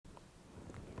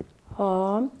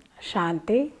ஓம்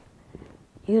சாந்தி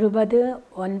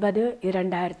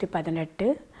 20/9/2018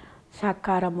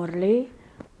 சக்கார முரளி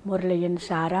முரளியின்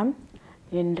சாரம்.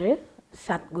 இன்று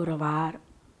சத்குருவார்.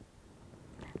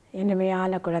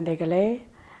 இனிமையான குழந்தைகளே,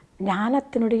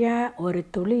 ஞானத்தினுடைய ஒரு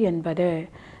துளி என்பது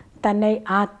தன்னை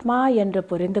ஆத்மா என்று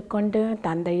புரிந்து கொண்டு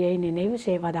தந்தையை நினைவு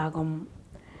செய்வதாகும்.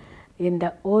 இந்த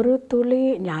ஒரு துளி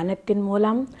ஞானத்தின்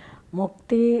மூலம்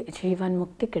முக்தி, ஜீவன்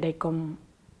முக்தி கிடைக்கும்.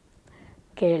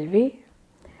 கேள்வி: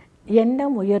 எந்த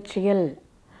முயற்சியில்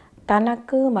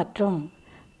தனக்கு மற்றும்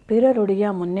பிறருடைய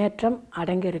முன்னேற்றம்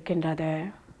அடங்கியிருக்கின்றது?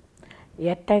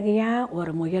 எத்தகைய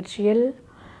ஒரு முயற்சியில்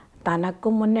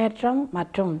தனக்கும் முன்னேற்றம்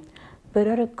மற்றும்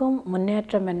பிறருக்கும்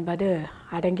முன்னேற்றம் என்பது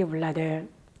அடங்கியுள்ளது?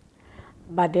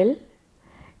 பதில்: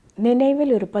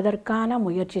 நினைவில் இருப்பதற்கான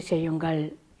முயற்சி செய்யுங்கள்.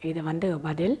 இது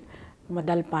பதில்.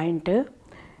 முதல் பாயிண்ட்டு,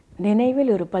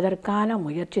 நினைவில் இருப்பதற்கான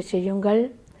முயற்சி செய்யுங்கள்.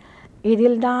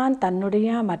 இதில்தான் தன்னுடைய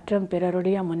மற்றும்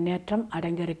பிறருடைய முன்னேற்றம்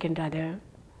அடங்கியிருக்கின்றது.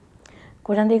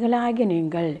 குழந்தைகளாகி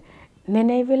நீங்கள்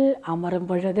நினைவில் அமரும்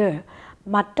பொழுது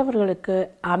மற்றவர்களுக்கு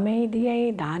அமைதியை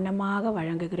தானமாக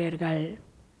வழங்குகிறீர்கள்.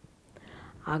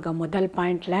 ஆக முதல்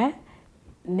பாயிண்டில்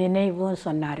நினைவும்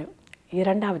சொன்னார்.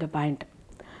 இரண்டாவது பாயிண்ட்,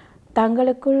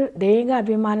 தங்களுக்குள் தேக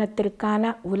அபிமானத்திற்கான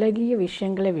உலகிய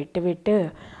விஷயங்களை விட்டுவிட்டு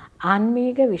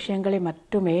ஆன்மீக விஷயங்களை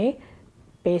மட்டுமே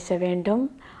பேச வேண்டும்.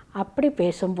 அப்படி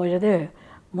பேசும் பொழுது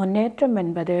முன்னேற்றம்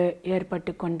என்பது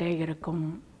ஏற்பட்டு கொண்டே இருக்கும்.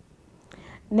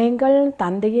 நீங்கள்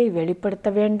தந்தையை வெளிப்படுத்த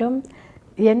வேண்டும்.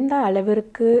 எந்த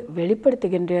அளவிற்கு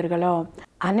வெளிப்படுத்துகின்றீர்களோ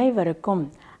அனைவருக்கும்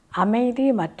அமைதி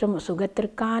மற்றும்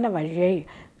சுகத்திற்கான வழியை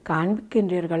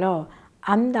காண்பிக்கின்றீர்களோ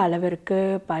அந்த அளவிற்கு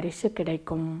பரிசு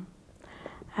கிடைக்கும்.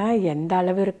 எந்த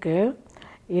அளவிற்கு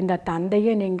இந்த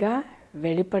தந்தையை நீங்கள்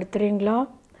வெளிப்படுத்துகிறீங்களோ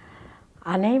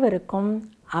அனைவருக்கும்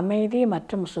அமைதி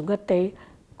மற்றும் சுகத்தை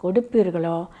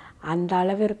கொடுப்பீர்களோ அந்த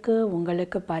அளவிற்கு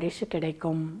உங்களுக்கு பரிசு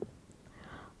கிடைக்கும்.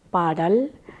 பாடல்: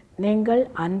 நீங்கள்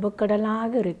அன்பு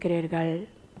கடலாக இருக்கிறீர்கள்.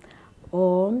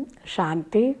 ஓம்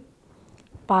சாந்தி.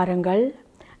 பாருங்கள்,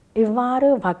 இவ்வாறு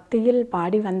பக்தியில்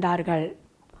பாடி வந்தார்கள்.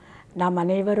 நாம்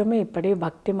அனைவருமே இப்படி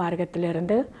பக்தி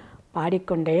மார்க்கத்திலிருந்து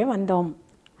பாடிக்கொண்டே வந்தோம்.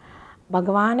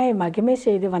 பகவானை மகிமை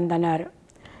செய்து வந்தனர்.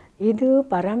 இது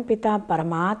பரம்பிதா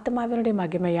பரமாத்மாவினுடைய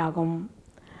மகிமையாகும்.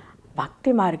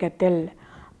 பக்தி மார்க்கத்தில்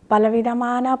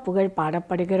பலவிதமான புகழ்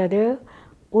பாடப்படுகிறது.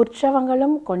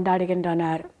 உற்சவங்களும்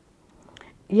கொண்டாடுகின்றனர்.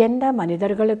 எந்த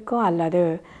மனிதர்களுக்கோ அல்லது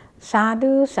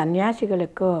சாது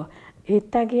சந்நியாசிகளுக்கோ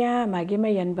இத்தகைய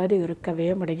மகிமை என்பது இருக்கவே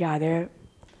முடியாது.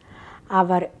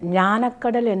 அவர்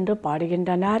ஞானக்கடல் என்று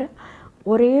பாடுகின்றனர்.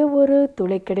 ஒரே ஒரு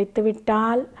துளி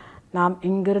கிடைத்துவிட்டால் நாம்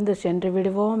இங்கிருந்து சென்று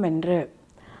விடுவோம் என்று.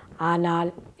 ஆனால்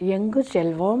எங்கு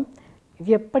செல்வோம்,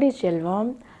 எப்படி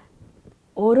செல்வோம்,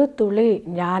 ஒரு துளி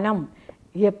ஞானம்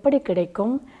எப்படி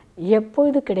கிடைக்கும்,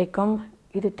 எப்பொழுது கிடைக்கும்,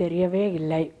 இது தெரியவே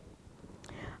இல்லை.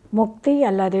 முக்தி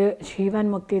அல்லது ஜீவன்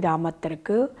முக்தி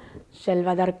தாமத்திற்கு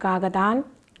செல்வதற்காக தான்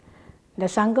இந்த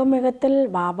சங்கமிகத்தில்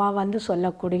பாபா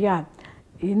சொல்லக்கூடிய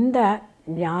இந்த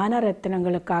ஞான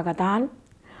ரத்தினங்களுக்காக தான்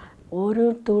ஒரு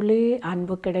துளி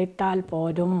அன்பு கிடைத்தால்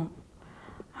போதும்,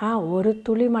 ஒரு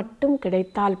துளி மட்டும்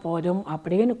கிடைத்தால் போதும்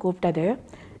அப்படின்னு கூப்பிட்டது.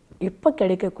 இப்போ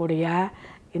கிடைக்கக்கூடிய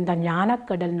இந்த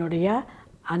ஞானக்கடலினுடைய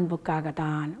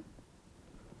அன்புக்காகத்தான்.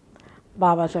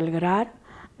 பாபா சொல்கிறார்,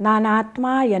 நான்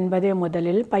ஆத்மா என்பதை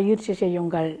முதலில் பயிற்சி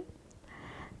செய்யுங்கள்.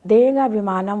 தேக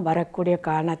அபிமானம் வரக்கூடிய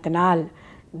காரணத்தினால்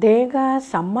தேக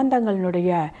சம்பந்தங்களினுடைய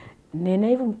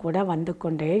நினைவும் கூட வந்து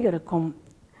கொண்டே இருக்கும்.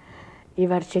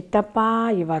 இவர் சித்தப்பா,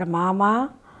 இவர் மாமா.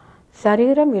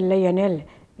 சரீரம் இல்லையெனில்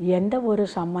எந்த ஒரு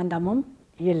சம்பந்தமும்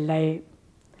இல்லை.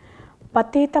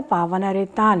 பத்தீத்த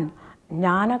பாவனரைத்தான்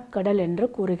ஞானக்கடல் என்று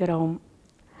கூறுகிறோம்.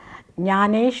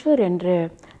 ஞானேஸ்வர் என்று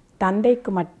தந்தைக்கு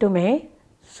மட்டுமே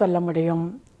சொல்ல முடியும்.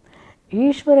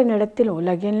 ஈஸ்வரனிடத்தில்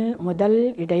உலகின் முதல்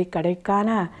இடைக்கடைக்கான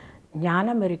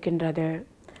ஞானம் இருக்கின்றது.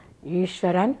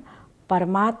 ஈஸ்வரன்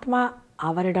பரமாத்மா,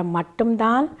 அவரிடம்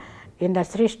மட்டும்தான் இந்த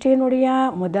சிருஷ்டியினுடைய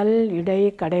முதல்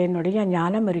இடைக்கடையினுடைய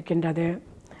ஞானம் இருக்கின்றது.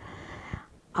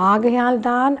 ஆகையால்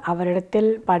தான்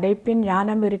அவரிடத்தில் படைப்பின்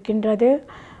ஞானம் இருக்கின்றது.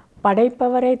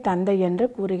 படைப்பவரை தந்தை என்று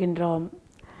கூறுகின்றோம்.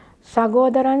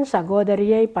 சகோதரன்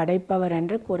சகோதரியை படைப்பவர்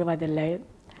என்று கூறுவதில்லை.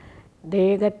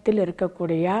 தேகத்தில்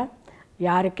இருக்கக்கூடிய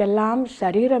யாருக்கெல்லாம்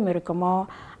சரீரம் இருக்குமோ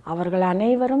அவர்கள்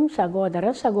அனைவரும் சகோதர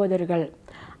சகோதரிகள்.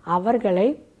 அவர்களை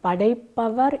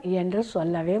படைப்பவர் என்று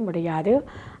சொல்லவே முடியாது.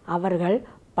 அவர்கள்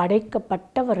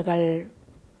படைக்கப்பட்டவர்கள்.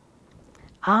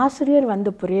 ஆசிரியர்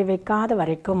புரிய வைக்காத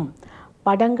வரைக்கும்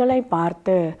படங்களை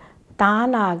பார்த்து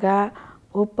தானாக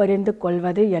ஒப்பறிந்து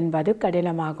கொள்வது என்பது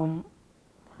கடினமாகும்.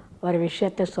 ஒரு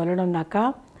விஷயத்தை சொல்லணும்னாக்கா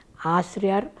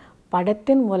ஆசிரியர்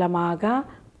படத்தின் மூலமாக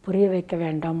புரிய வைக்க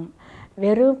வேண்டும்.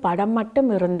 வெறும் படம் மட்டும்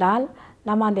இருந்தால்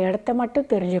நம்ம அந்த இடத்த மட்டும்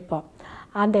தெரிஞ்சுப்போம்.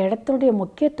 அந்த இடத்தினுடைய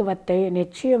முக்கியத்துவத்தை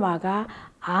நிச்சயமாக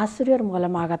ஆசிரியர்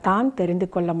மூலமாகத்தான் தெரிந்து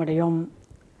கொள்ள முடியும்.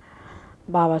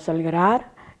 பாபா சொல்கிறார்,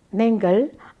 நீங்கள்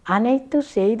அனைத்து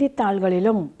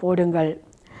செய்தித்தாள்களிலும் போடுங்கள்,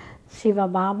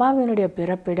 சிவபாபாவினுடைய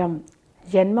பிறப்பிடம்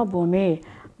ஜென்மபூமி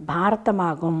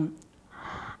பாரதமாகும்.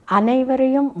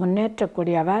 அனைவரையும்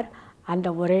முன்னேற்றக்கூடியவர் அந்த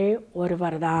ஒரே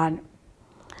ஒருவர்தான்.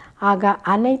 ஆக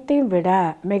அனைத்தையும் விட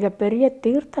மிகப்பெரிய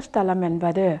தீர்த்த ஸ்தலம்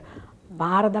என்பது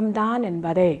பாரதம்தான்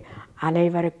என்பதை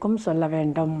அனைவருக்கும் சொல்ல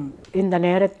வேண்டும். இந்த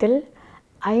நேரத்தில்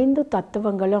 5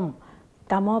 தத்துவங்களும்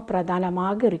தமோ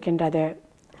பிரதானமாக இருக்கின்றது.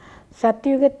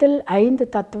 சத்யுகத்தில் 5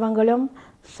 தத்துவங்களும்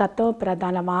சத்தோ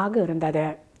பிரதானமாக இருந்தது.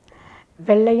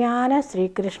 வெள்ளையான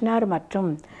ஸ்ரீகிருஷ்ணர் மற்றும்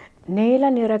நீல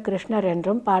நிற கிருஷ்ணர்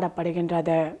என்றும்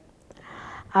பாடப்படுகின்றது.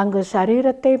 அங்கு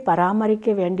சரீரத்தை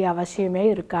பராமரிக்க வேண்டிய அவசியமே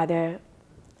இருக்காது.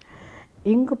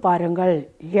 இங்கு பாருங்கள்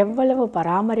எவ்வளவு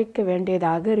பராமரிக்க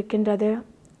வேண்டியதாக இருக்கின்றது.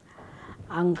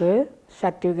 அங்கு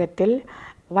சத்யுகத்தில்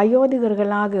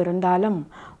வயோதிகர்களாக இருந்தாலும்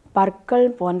பற்கள்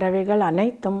போன்றவைகள்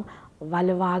அனைத்தும்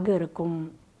வலுவாக இருக்கும்.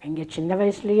 இங்கே சின்ன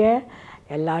வயசுலேயே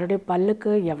எல்லாருடைய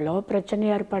பல்லுக்கு எவ்வளோ பிரச்சனை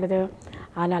ஏற்படுது.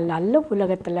 ஆனால் நல்ல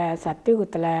உலகத்தில்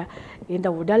சத்யுகத்தில் இந்த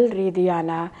உடல்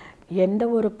ரீதியான எந்த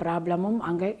ஒரு ப்ராப்ளமும்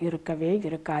அங்கே இருக்கவே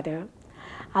இருக்காது.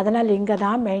 அதனால் இங்கே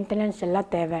தான் மெயின்டெனன்ஸ்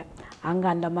எல்லாம் தேவை. அங்கே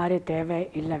அந்த மாதிரி தேவை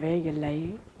இல்லவே இல்லை.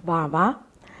 பாபா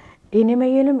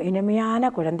இனிமையிலும்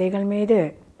இனிமையான குழந்தைகள் மீது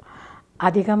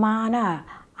அதிகமான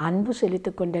அன்பு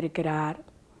செலுத்தி கொண்டிருக்கிறார்.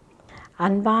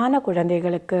 அன்பான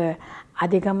குழந்தைகளுக்கு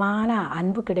அதிகமான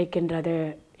அன்பு கிடைக்கின்றது.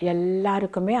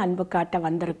 எல்லாருக்குமே அன்பு காட்ட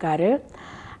வந்திருக்காரு.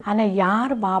 ஆனால்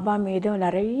யார் பாபா மீது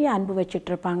நிறைய அன்பு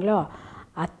வச்சிட்ருப்பாங்களோ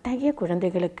அத்தகைய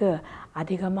குழந்தைகளுக்கு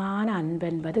அதிகமான அன்பு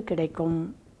என்பது கிடைக்கும்.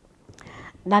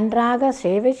 நன்றாக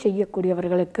சேவை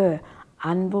செய்யக்கூடியவர்களுக்கு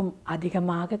அன்பும்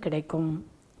அதிகமாக கிடைக்கும்,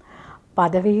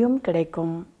 பதவியும்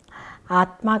கிடைக்கும்.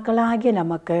 ஆத்மாக்களாகிய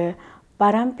நமக்கு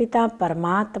பரம்பிதா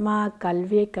பரமாத்மா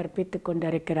கல்வியை கற்பித்து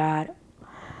கொண்டிருக்கிறார்.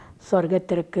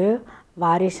 சொர்க்கத்திற்கு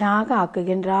வாரிசாக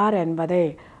ஆக்குகின்றார் என்பதை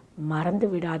மறந்து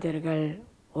விடாதீர்கள்.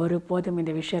 ஒருபோதும்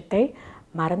இந்த விஷயத்தை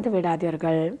மறந்து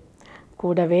விடாதீர்கள்.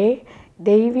 கூடவே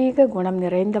தெய்வீக குணம்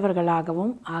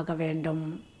நிறைந்தவர்களாகவும் ஆக வேண்டும்.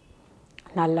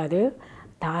 நல்லது.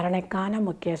 தாரணைக்கான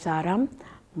முக்கிய சாரம்.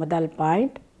 முதல்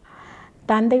பாயிண்ட்,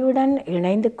 தந்தையுடன்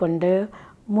இணைந்து கொண்டு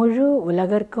முழு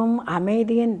உலகிற்கும்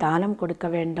அமைதியின் தானம் கொடுக்க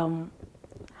வேண்டும்.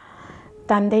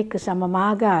 தந்தைக்கு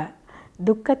சமமாக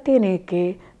துக்கத்தை நீக்கி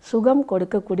சுகம்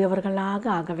கொடுக்கக்கூடியவர்களாக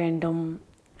ஆக வேண்டும்.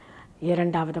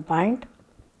 இரண்டாவது பாயிண்ட்,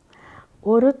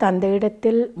 ஒரு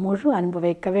தந்தையிடத்தில் முழு அன்பு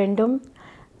வைக்க வேண்டும்.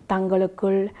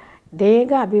 தங்களுக்குள் தேக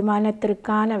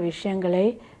அபிமானத்திற்கான விஷயங்களை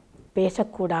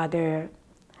பேசக்கூடாது.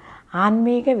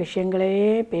 ஆன்மீக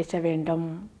விஷயங்களையே பேச வேண்டும்.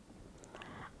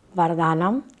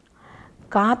 வரதானம்,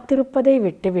 காத்திருப்பதை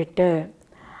விட்டுவிட்டு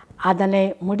அதனை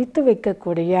முடித்து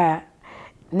வைக்கக்கூடிய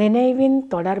நினைவின்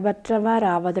தொடர்பற்றவர்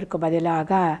ஆவதற்கு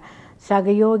பதிலாக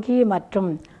சகயோகி மற்றும்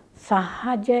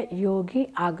சஹஜ யோகி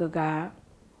ஆகுக.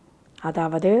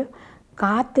 அதாவது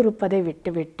காத்திருப்பதை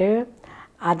விட்டுவிட்டு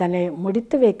அதனை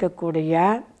முடித்து வைக்கக்கூடிய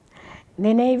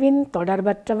நினைவின்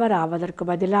தொடர்பற்றவர் ஆவதற்கு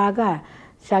பதிலாக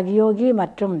சகயோகி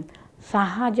மற்றும்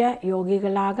சஹஜ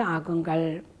யோகிகளாக ஆகுங்கள்.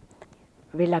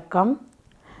 விளக்கம்,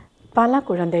 பல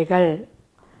குழந்தைகள்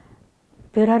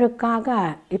பிறருக்காக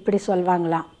இப்படி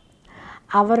சொல்வாங்களாம்,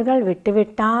 அவர்கள்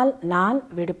விட்டுவிட்டால் நான்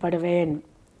விடுபடுவேன்,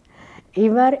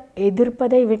 இவர்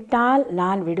எதிர்ப்பதை விட்டால்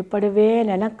நான் விடுபடுவேன்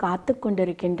என காத்து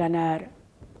கொண்டிருக்கின்றனர்.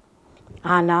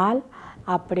 ஆனால்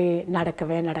அப்படி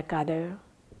நடக்கவே நடக்காது.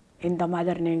 இந்த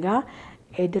மாதிரி நீங்கள்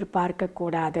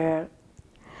எதிர்பார்க்கக்கூடாது.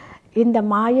 இந்த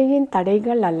மாயையின்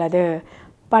தடைகள் அல்லது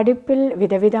படிப்பில்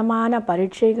விதவிதமான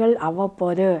பரீட்சைகள்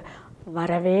அவ்வப்போது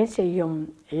வரவே செய்யும்.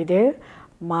 இது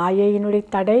மாயையினுடைய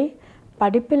தடை.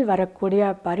 படிப்பில்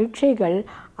வரக்கூடிய பரீட்சைகள்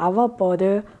அவ்வப்போது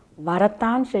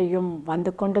வரத்தான் செய்யும்,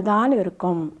 வந்து கொண்டுதான்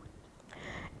இருக்கும்.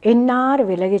 இன்னார்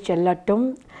விலகி செல்லட்டும்,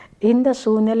 இந்த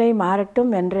சூழ்நிலை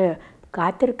மாறட்டும் என்று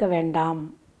காத்திருக்க வேண்டாம்.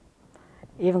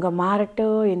 இவங்க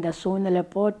மாறட்டும், இந்த சூழ்நிலை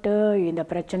போட்டு, இந்த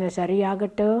பிரச்சனை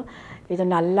சரியாகட்டும், இது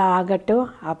நல்லா ஆகட்டும்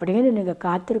அப்படின்னு நீங்கள்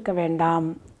காத்திருக்க வேண்டாம்.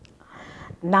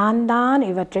 நான் தான்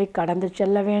இவற்றை கடந்து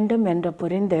செல்ல வேண்டும் என்று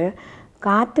புரிந்து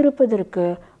காத்திருப்பதற்கு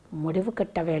முடிவு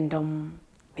கட்ட வேண்டும்.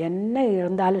 என்ன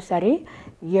இருந்தாலும் சரி,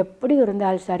 எப்படி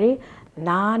இருந்தாலும் சரி,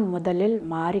 நான் முதலில்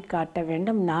மாறி காட்ட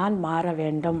வேண்டும், நான் மாற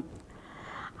வேண்டும்.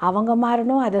 அவங்க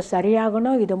மாறணும், அது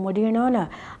சரியாகணும், இது முடியணும்னு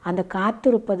அந்த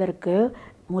காத்திருப்பதற்கு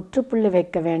முற்றுப்புள்ளி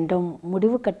வைக்க வேண்டும்,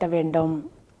 முடிவு கட்ட வேண்டும்.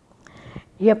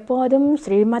 எப்போதும்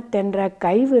ஸ்ரீமத் என்ற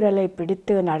கைவிரலை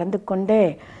பிடித்து நடந்து கொண்டே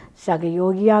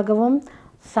சகயோகியாகவும்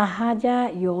சஹஜ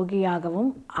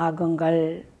யோகியாகவும் ஆகுங்கள்.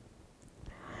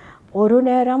 ஒரு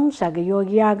நேரம்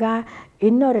சகயோகியாக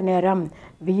இன்னொரு நேரம்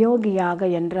வியோகியாக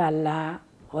என்று அல்ல.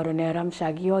 ஒரு நேரம்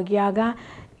சகயோகியாக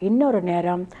இன்னொரு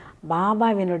நேரம்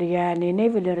பாபாவினுடைய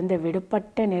நினைவிலிருந்து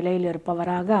விடுபட்ட நிலையில்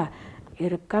இருப்பவராக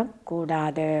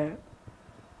இருக்கக்கூடாது.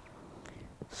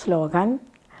 ஸ்லோகன்: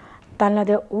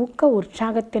 தனது ஊக்க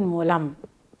உற்சாகத்தின் மூலம்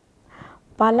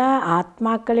பல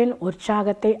ஆத்மாக்களின்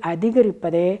உற்சாகத்தை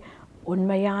அதிகரிப்பதே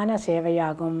உண்மையான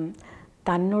சேவையாகும்.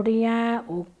 தன்னுடைய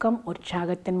ஊக்கம்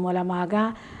உற்சாகத்தின் மூலமாக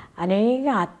அநேக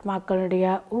ஆத்மாக்களுடைய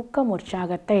ஊக்கம்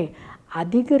உற்சாகத்தை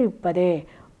அதிகரிப்பதே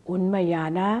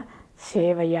உண்மையான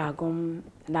சேவையாகும்.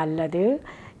 நல்லது.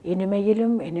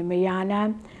 இனிமையிலும் இனிமையான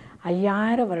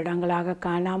 5000 வருடங்களாக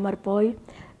காணாமற் போய்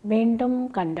மீண்டும்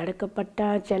கண்டெடுக்கப்பட்ட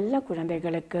செல்ல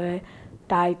குழந்தைகளுக்கு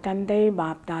தாய் தந்தை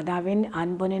பாப் தாதாவின்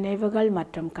அன்பு நினைவுகள்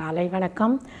மற்றும் காலை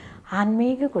வணக்கம்.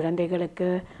 ஆன்மீக குழந்தைகளுக்கு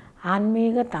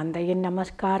ஆன்மீக தந்தையின்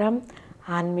நமஸ்காரம்.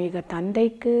 ஆன்மீக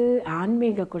தந்தைக்கு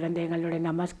ஆன்மீக குழந்தைகளுடைய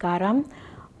நமஸ்காரம்.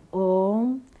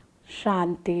 ஓம்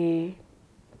சாந்தி.